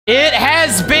It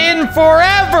has been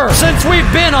forever since we've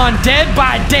been on Dead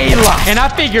by Daylight, and I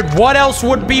figured what else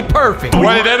would be perfect?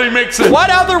 Why that even makes sense? What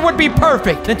other would be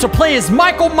perfect than to play as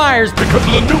Michael Myers Because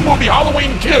of the new movie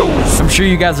Halloween Kills. I'm sure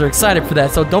you guys are excited for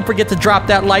that, so don't forget to drop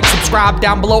that like, subscribe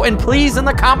down below, and please in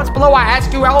the comments below, I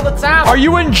ask you all the time, are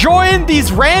you enjoying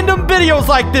these random videos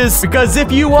like this? Because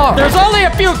if you are, there's only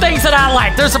a few things that I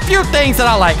like. There's a few things that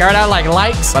I like, all right? I like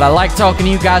likes, but I like talking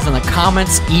to you guys in the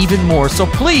comments even more. So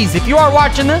please, if you are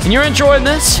watching this and you're enjoying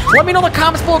this, let me know in the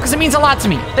comments below because it means a lot to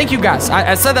me. Thank you guys.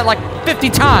 I said that like 50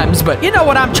 times, but you know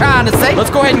what I'm trying to say. Let's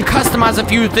go ahead and customize a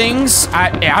few things. I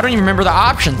don't even remember the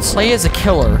options. Play as a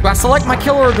killer. Do I select my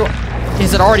killer or do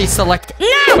is it already selected?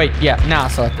 No! Wait, yeah, now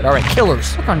selected. All right,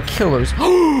 killers. Click on killers.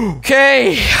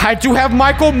 Okay, I do have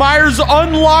Michael Myers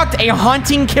unlocked, a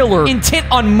hunting killer. Intent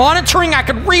on monitoring, I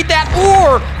could read that,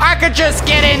 or I could just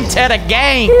get into the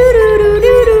game.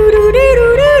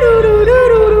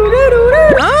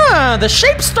 The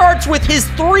shape starts with his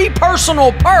 3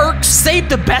 personal perks. Save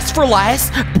the best for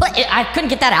last. I couldn't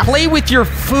get that out. Play with your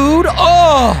food.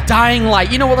 Oh, dying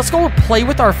light. You know what? Let's go play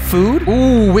with our food.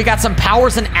 Ooh, we got some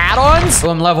powers and add-ons.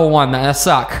 Oh, I'm level 1. That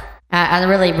suck. I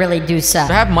really do suck.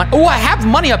 I have money. Oh, I have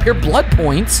money up here. Blood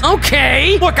points.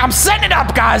 Okay. Look, I'm setting it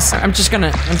up, guys. I'm just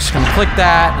gonna click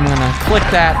that. I'm gonna click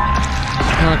that.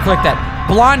 I'm gonna click that.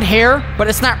 Blonde hair, but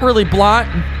it's not really blonde.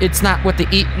 It's not what they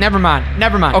eat. Never mind.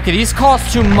 Never mind. Okay, these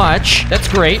cost too much. That's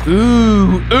great.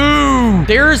 Ooh.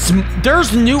 There's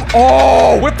new.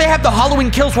 Oh, what if they have the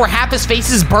Halloween Kills where half his face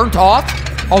is burnt off?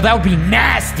 Oh, that would be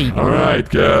nasty. All right,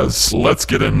 guys, let's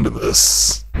get into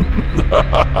this.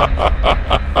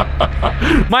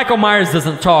 Michael Myers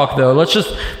doesn't talk though. Let's just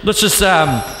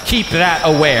keep that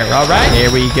aware. All right.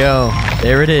 There we go.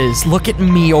 There it is. Look at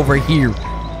me over here.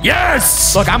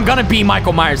 Yes! Look, I'm gonna be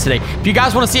Michael Myers today. If you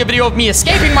guys want to see a video of me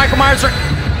escaping Michael Myers, you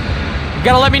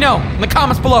gotta let me know in the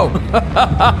comments below.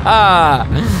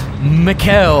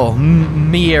 Michael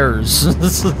Myers.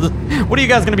 What are you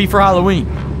guys gonna be for Halloween?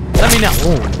 Let me know.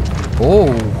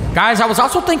 Oh. Guys, I was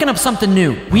also thinking of something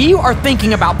new. We are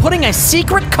thinking about putting a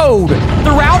secret code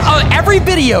throughout every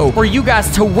video for you guys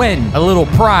to win a little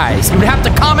prize. You would have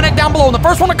to comment it down below, and the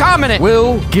first one to comment it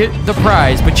will get the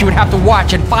prize, but you would have to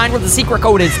watch and find where the secret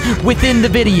code is within the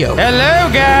video. Hello,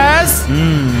 guys.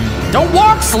 Don't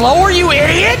walk slower, you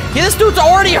idiot. Yeah, this dude's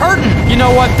already hurting. You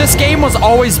know what? This game was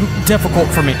always difficult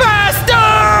for me.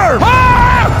 Faster!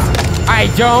 Ah! I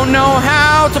don't know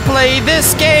how to play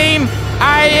this game.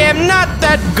 I am not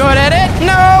that good at it.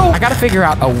 No. I gotta figure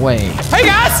out a way. Hey,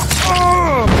 guys.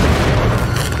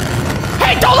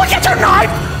 Hey, don't look at your knife.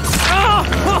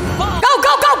 Go.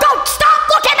 Stop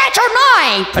looking at your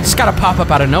knife. I just gotta pop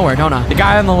up out of nowhere, don't I? The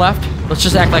guy on the left, let's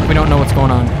just act like we don't know what's going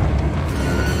on.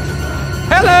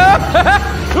 Hello.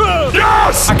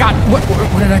 Yes! I got, what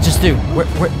did I just do?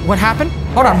 What happened?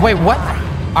 Hold on, wait, what?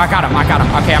 I got him.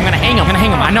 Okay, I'm gonna hang him.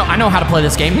 I know how to play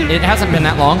this game. It hasn't been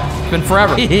that long. It's been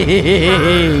forever.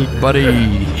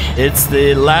 Buddy, it's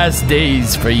the last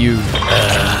days for you.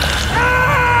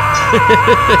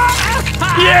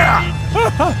 Yeah!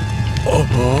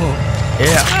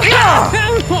 Yeah!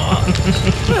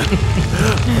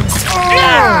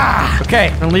 Okay,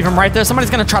 I'm gonna leave him right there. Somebody's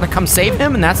gonna try to come save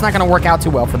him, and that's not gonna work out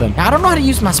too well for them. I don't know how to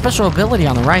use my special ability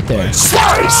on the right there.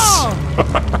 Slice!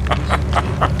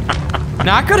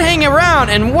 Now, I could hang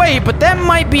around and wait, but that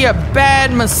might be a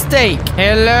bad mistake.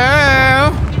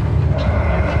 Hello?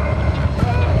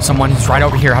 Someone's right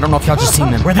over here. I don't know if y'all just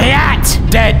seen them. Where they at?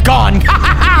 Dead, gone.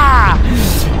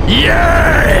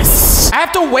 Yes! I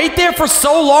have to wait there for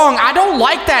so long. I don't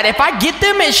like that. If I get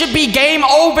them, it should be game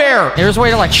over. There's a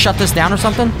way to, like, shut this down or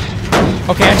something?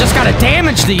 Okay, I just gotta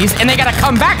damage these, and they gotta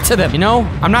come back to them. You know,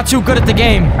 I'm not too good at the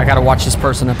game. I gotta watch this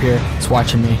person up here. It's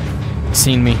watching me.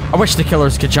 Seen me. I wish the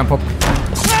killers could jump up.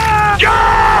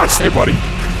 Yes! Hey, buddy.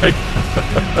 Hey.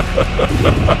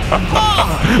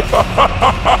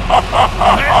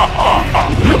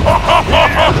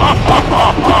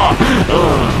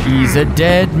 He's a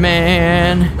dead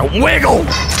man. Wiggle!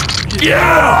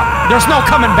 Yeah! There's no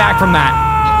coming back from that.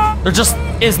 There just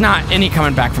is not any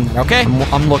coming back from that, okay?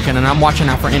 I'm looking and I'm watching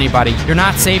out for anybody. You're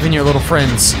not saving your little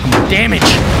friends. Damage.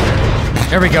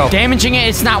 There we go. Damaging it,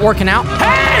 it's not working out.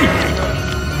 Hey!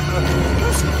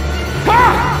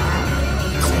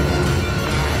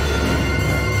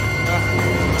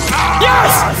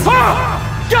 Yes!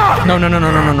 No.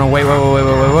 Wait.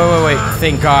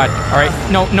 Thank God. All right.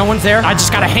 No one's there. I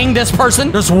just gotta hang this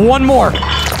person. There's one more.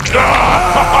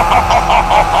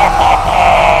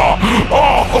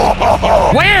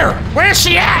 Where? Where's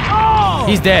she at?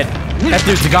 He's dead. That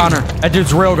dude's a goner. That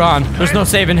dude's real gone. There's no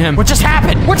saving him. What just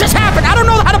happened? I don't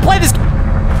know how to play this.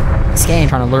 This game.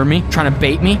 Trying to lure me, trying to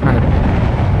bait me.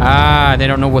 Ah, they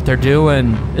don't know what they're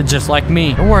doing. It's just like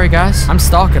me. Don't worry, guys. I'm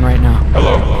stalking right now.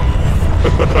 Hello.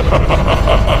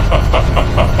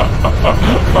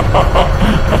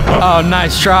 Oh,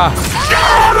 nice try.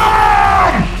 Got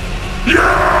him!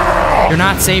 Yeah! You're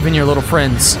not saving your little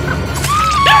friends.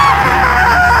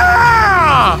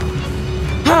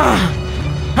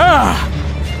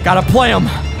 Gotta play him.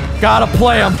 Gotta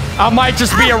play him. I might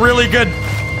just be a really good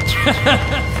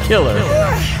killer.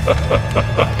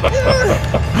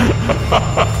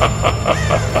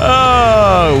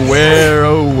 Oh, where,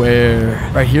 oh, where.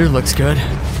 Right here looks good.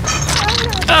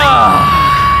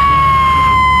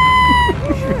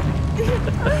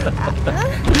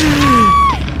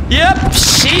 Yep,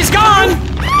 she's gone.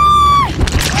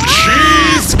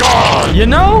 She's gone! You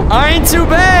know, I ain't too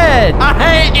bad.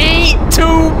 I ain't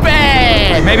too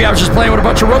bad. Maybe I was just playing with a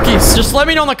bunch of rookies. Just let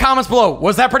me know in the comments below.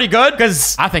 Was that pretty good?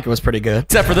 Because I think it was pretty good.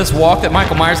 Except for this walk that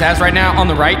Michael Myers has right now on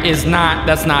the right is not,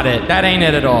 that's not it. That ain't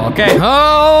it at all, okay?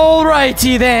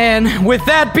 Alrighty then. With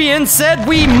that being said,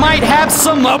 we might have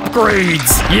some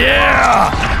upgrades.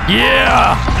 Yeah!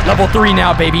 Yeah! Level 3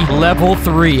 now, baby. Level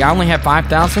 3. I only have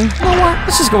 5,000. You know what?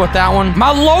 Let's just go with that one.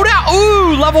 My loadout.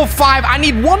 Ooh, level 5. I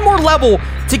need one more level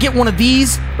to get one of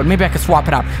these, but maybe I could swap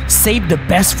it out. Save the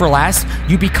best for last.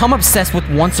 You become obsessed with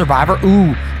one survivor.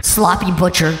 Ooh. Sloppy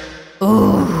Butcher.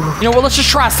 Ooh. You know what? Let's just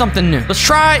try something new. Let's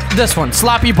try this one.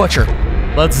 Sloppy Butcher.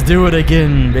 Let's do it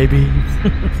again, baby.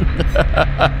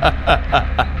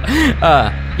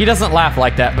 He doesn't laugh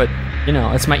like that, but you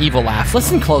know, it's my evil laugh.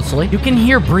 Listen closely. You can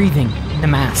hear breathing in the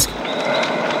mask.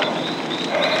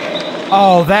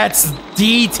 Oh, that's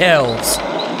details.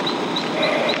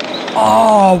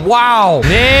 Oh, wow.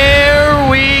 There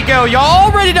we go. Y'all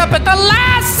readied up at the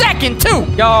last second, too.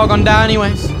 Y'all gonna die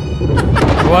anyways.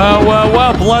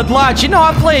 Well, Blood Lodge. You know,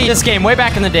 I played this game way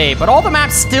back in the day, but all the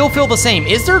maps still feel the same.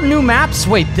 Is there new maps?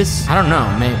 Wait, this... I don't know.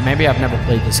 Maybe I've never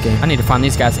played this game. I need to find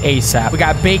these guys ASAP. We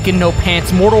got Bacon No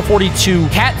Pants, Mortal 42,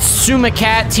 Katsuma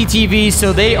Cat, TTV,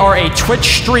 so they are a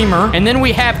Twitch streamer. And then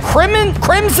we have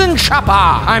Crimson Chopper.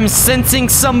 I'm sensing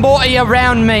some boy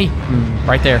around me.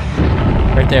 Right there.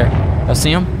 Right there. I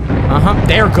see him.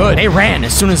 They're good. They ran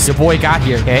as soon as the boy got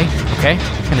here. Okay.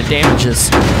 Gonna damage this.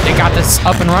 They got this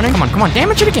up and running. Come on.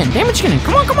 Damage it again. Come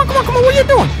on. What are you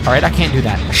doing? All right, I can't do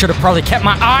that. I should have probably kept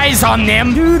my eyes on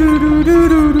them.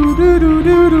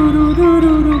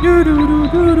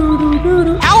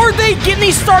 How are they getting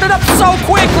these started up so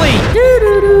quickly?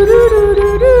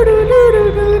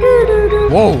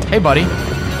 Whoa. Hey, buddy.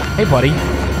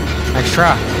 Nice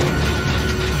try.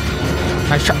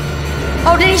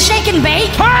 Oh, did he shake and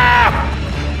bake? Ah!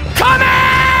 Come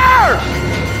here!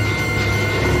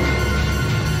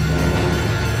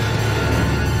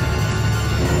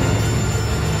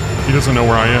 He doesn't know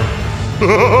where I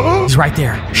am. He's right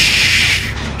there. Shh.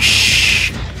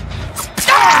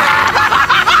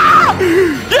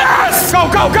 Yes! Go!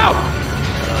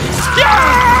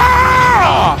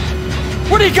 Yeah!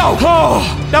 Where'd he go? Oh,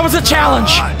 that was a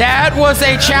challenge. That was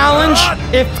a challenge.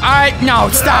 No,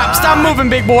 stop moving,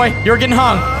 big boy. You're getting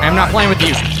hung. I'm not playing with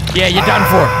you. Yeah, you're done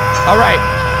for. All right.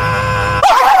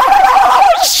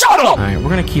 Shut up! All right, we're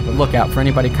gonna keep a lookout for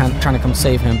anybody trying to come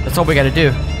save him. That's all we gotta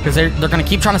do, because they're gonna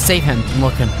keep trying to save him. I'm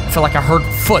looking. I feel like I heard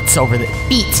foots over the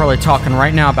feet. Probably talking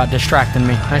right now about distracting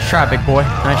me. Nice try, big boy.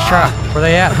 Nice try. Where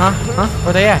they at, huh?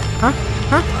 Where they at? Huh?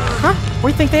 Where do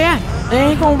you think they at? They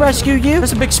ain't gonna rescue you.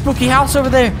 There's a big spooky house over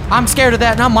there. I'm scared of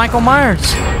that, and I'm Michael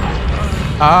Myers.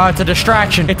 It's a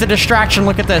distraction. Look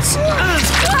at this.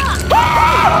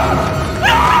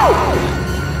 No!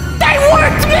 They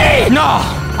worked me! No!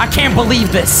 I can't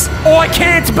believe this. Oh, I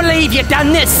can't believe you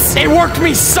done this. They worked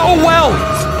me so well.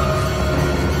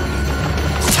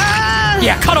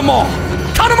 Yeah, cut them all.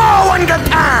 Cut them all one good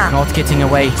time. Oh, it's getting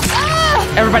away.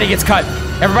 Everybody gets cut.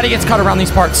 Everybody gets cut around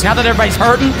these parts. Now that everybody's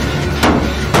hurting.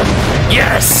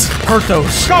 Yes! Hurt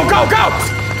those. Go!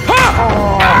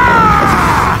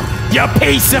 You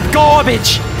piece of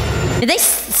garbage! Did they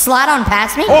slide on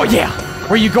past me? Oh, yeah.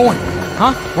 Where you going?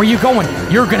 Huh? Where you going?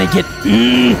 You're gonna get...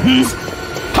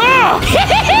 Huh!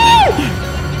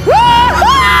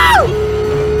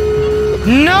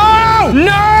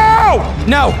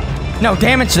 No!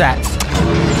 Damage that.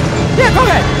 Yeah, go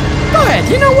ahead.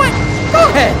 You know what? Go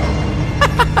ahead.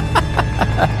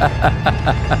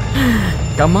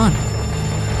 Come on.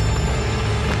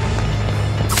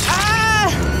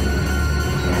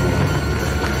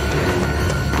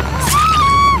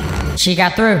 She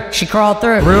got through. She crawled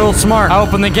through. Real smart. I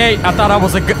opened the gate. I thought I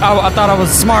was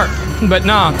smart, but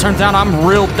no. Turns out I'm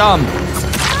real dumb.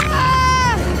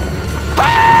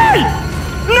 Hey!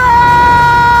 No!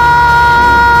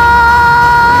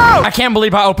 I I can't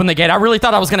believe I opened the gate. I really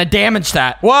thought I was gonna damage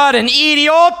that. What an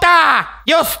idiota!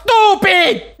 You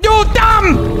stupid! You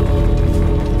dumb!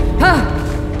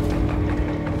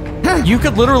 You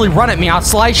could literally run at me, I'll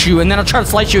slice you, and then I'll try to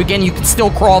slice you again, you can still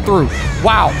crawl through.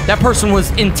 Wow, that person was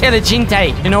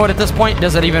intelligente. You know what, at this point,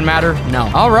 does it even matter?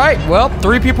 No. All right, well,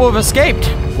 3 people have escaped.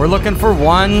 We're looking for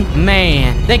 1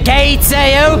 man. The gates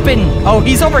say open. Oh,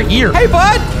 he's over here. Hey,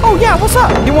 bud. Oh, yeah, what's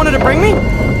up? You wanted to bring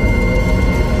me?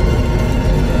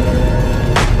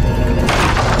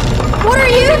 What are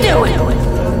you doing?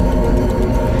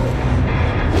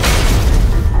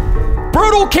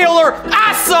 Brutal killer.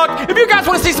 I suck. If you guys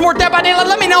want to see some more Dead by Daylight,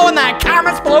 let me know in the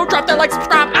comments below. Drop that like,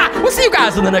 subscribe. We'll see you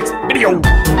guys in the next video.